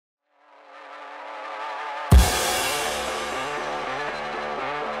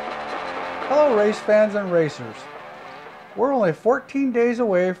Hello race fans and racers. We're only 14 days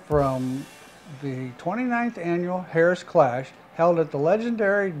away from the 29th annual Harris Clash held at the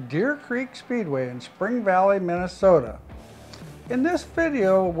legendary Deer Creek Speedway in Spring Valley, Minnesota. In this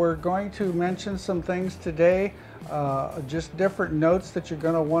video we're going to mention some things today, just different notes that you're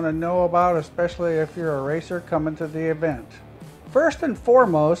going to want to know about, especially if you're a racer coming to the event. First and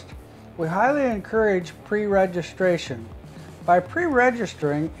foremost, we highly encourage pre-registration. By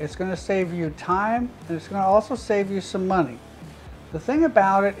pre-registering, it's going to save you time and it's going to also save you some money. The thing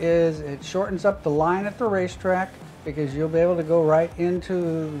about it is it shortens up the line at the racetrack because you'll be able to go right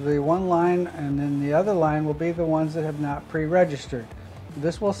into the one line, and then the other line will be the ones that have not pre-registered.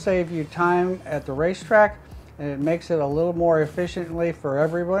 This will save you time at the racetrack and it makes it a little more efficiently for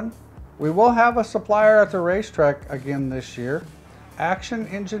everyone. We will have a supplier at the racetrack again this year. Action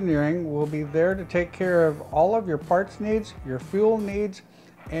Engineering will be there to take care of all of your parts needs, your fuel needs,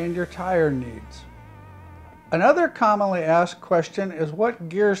 and your tire needs. Another commonly asked question is what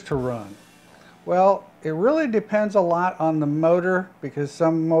gears to run. Well, it really depends a lot on the motor because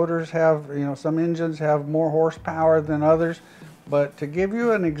some motors have, some engines have more horsepower than others. But to give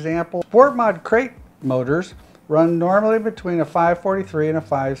you an example, Sport Mod crate motors run normally between a 543 and a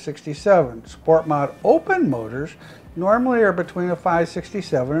 567. Sport Mod open motors normally are between a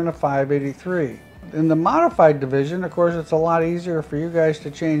 567 and a 583. In the modified division, of course, it's a lot easier for you guys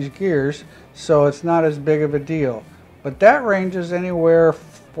to change gears, so it's not as big of a deal. But that ranges anywhere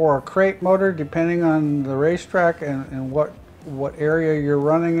for a crate motor, depending on the racetrack and what area you're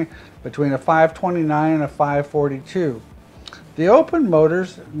running, between a 529 and a 542. The open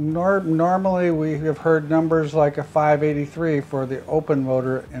motors, normally we have heard numbers like a 583 for the open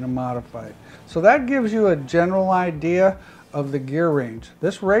motor in a modified. So that gives you a general idea of the gear range.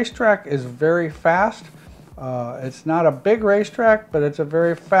 This racetrack is very fast. It's not a big racetrack, but it's a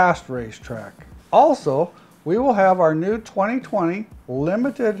very fast racetrack. Also, we will have our new 2020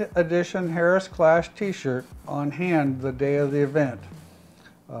 limited edition Harris Clash t-shirt on hand the day of the event.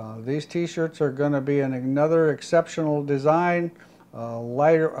 These t-shirts are going to be in another exceptional design, a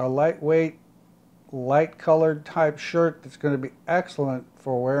lightweight, light colored type shirt that's going to be excellent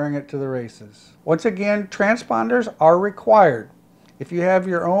for wearing it to the races. Once again, transponders are required. If you have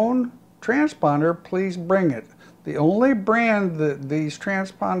your own transponder, please bring it. The only brand that these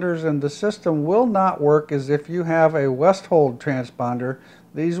transponders and the system will not work is if you have a Westhold transponder.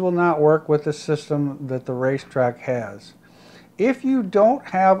 These will not work with the system that the racetrack has. If you don't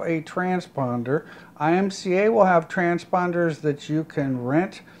have a transponder, IMCA will have transponders that you can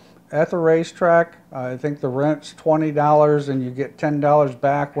rent at the racetrack. I think the rent's $20 and you get $10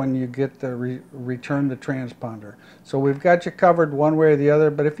 back when you get the return the transponder. So we've got you covered one way or the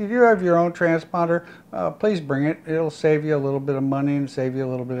other, but if you do have your own transponder, please bring it. It'll save you a little bit of money and save you a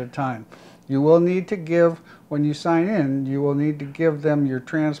little bit of time. You will need to give, when you sign in, you will need to give them your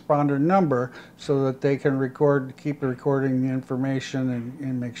transponder number so that they can keep recording the information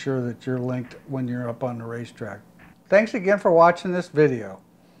and make sure that you're linked when you're up on the racetrack. Thanks again for watching this video.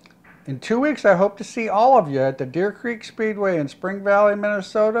 In 2 weeks, I hope to see all of you at the Deer Creek Speedway in Spring Valley,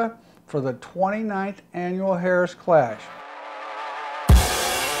 Minnesota for the 29th annual Harris Clash.